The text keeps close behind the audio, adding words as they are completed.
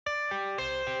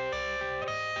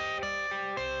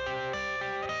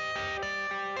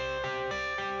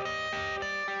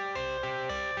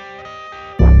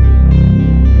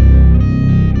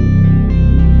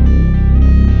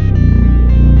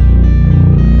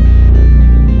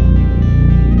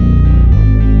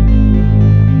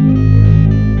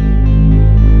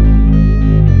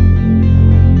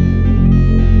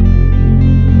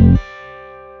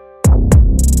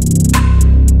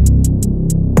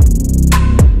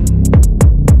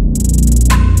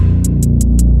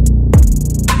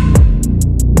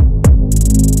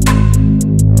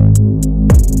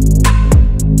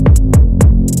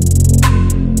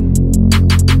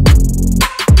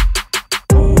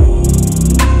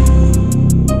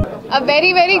A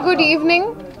very good evening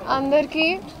Andarki.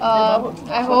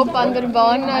 I hope Andhra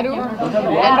bagunaru.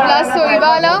 And plus so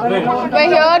ivala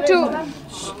we're here to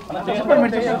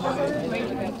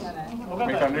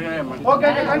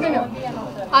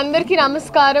Andarki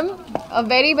namaskaram. A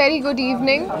very good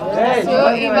evening.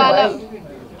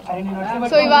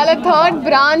 So ivala third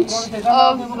branch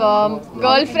of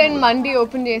girlfriend Mandi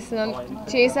open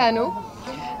chesanu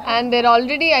and they're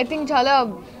already I think chala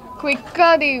quick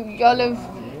y'all have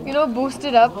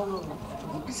boosted up.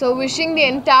 So wishing the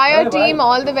entire team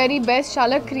all the very best.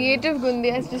 Chala creative gundi.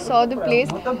 I just saw the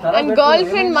place and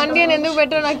girlfriend Mandi and enduku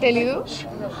better నాకు తెలియదు.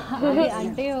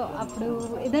 అంటే అప్పుడు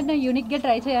ఏదైనా unique గా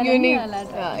try చేయాలి.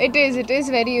 It is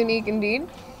very unique indeed.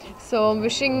 So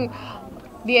wishing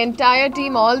the entire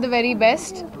team all the very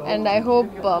best and I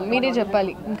hope మీరే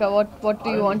చెప్పాలి ఇంకా what do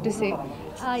you want to say?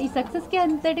 ఈ సక్సెస్ కి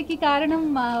అంతటికి కారణం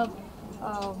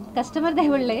కస్టమర్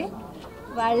దేవుళ్ళే.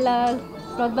 వాళ్ళ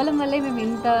ప్రోద్బలం వల్లే మేము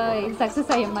ఇంత సక్సెస్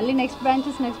అయ్యాం. మళ్ళీ నెక్స్ట్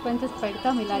బ్రాంచెస్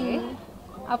పెడతాం ఇలాగే.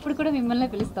 అప్పుడు కూడా మిమ్మల్ని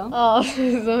పిలుస్తాం.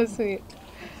 So sweet.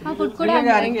 ఆ ఫుడ్ కూడా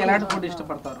ఎలాంటి ఫుడ్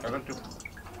ఇష్టపడతారు?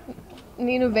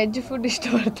 నేను వెజ్ ఫుడ్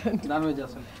ఇష్టపడతాను. నాన్ వెజ్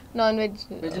అసలు? Non veg.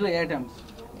 వెజ్ లో ఏ ఐటమ్స్?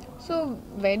 సో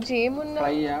వెజ్ ఏమున్నా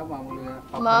ఫ్రైయా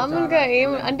మామూలుగా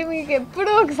ఏం అంటే మీకు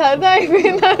ఎప్పుడు ఒక సరదా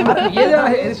అయిపోయిందా?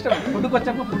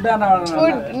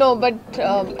 Food no but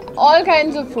all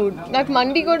kinds of food. నాకు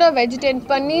మండి కూడా వెజిటేరియన్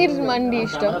పన్నీర్ మండి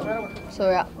ఇష్టం. So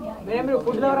yeah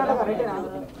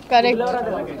correct.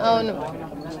 అవును.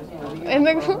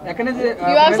 ఎందుకు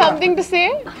you have something to say?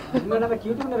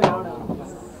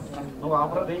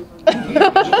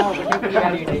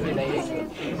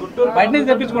 బయట నుంచి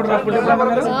తెప్పించుకుంటారా ఫుడ్?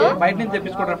 బయట నుంచి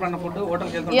తెప్పించుకుంటారా ఫుడ్?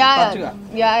 హోటల్కి వెళ్తాం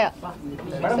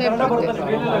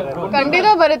ಖಂಡಿತ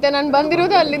ಬರುತ್ತೆ. ನಾನು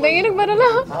ಬಂದಿರೋದು ಅಲ್ಲಿಂದ. ಏನಕ್ಕೆ ಬರಲ್ಲ?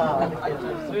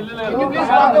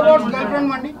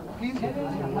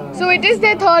 So it is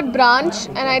their third branch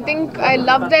and I think I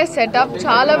love their setup.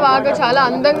 చాలా బాగా చాలా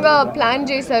అందంగా ప్లాన్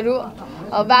చేశారు.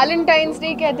 Valentine's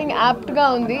Day ki I think apt ga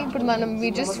undi. Ippudu manam we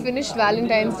just finished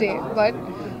Valentine's Day but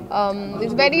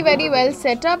it's very well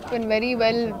set up and very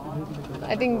well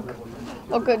I think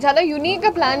okay chala unique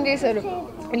ga plan chesaru.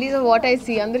 At least what I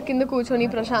see అందరి కింద కూర్చొని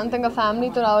ప్రశాంతంగా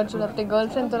ఫ్యామిలీతో రావచ్చు, లేకపోతే girl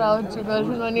ఫ్రెండ్తో రావచ్చు. Girl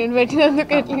friend money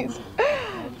పెట్టినందుకు at least.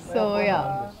 So yeah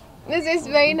this is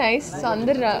very nice. So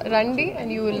అందరు రండి and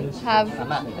you will have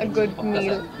a good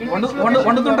meal.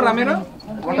 వండుతుంటారా మీరు?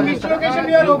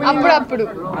 అప్పుడప్పుడు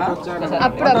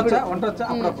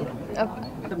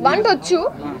వంట వచ్చు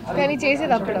కానీ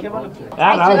చేసేది అప్పుడప్పుడు.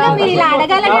 మీరు ఇలా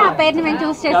అడగాలని ఆ పేరుని మేము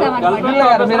చూస్ చేసాం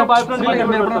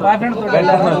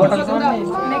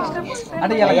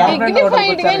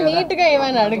డిగ్నిఫైడ్ గా నీట్ గా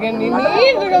ఏమైనా అడగండి.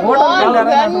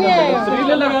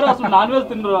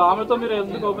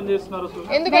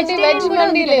 ఎందుకంటే వెజ్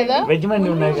మండి లేదా? వెజ్ మండి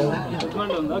ఉన్నాయి కదా.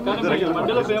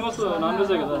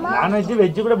 నాన్ వెజ్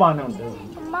వెజ్ కూడా బాగానే ఉంటుంది.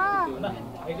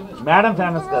 మేడం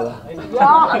ఫేమస్ కదా.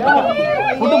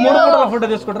 ఫుడ్ ఫుడ్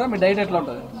తీసుకుంటారా? మీ డైట్ ఎట్లా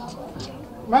ఉంటుంది?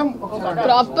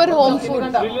 Proper home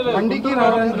food.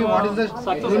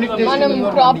 మనం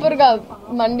ప్రాపర్ గా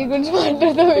మండి గురించి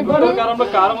మాట్లాడతాం ఇప్పుడు.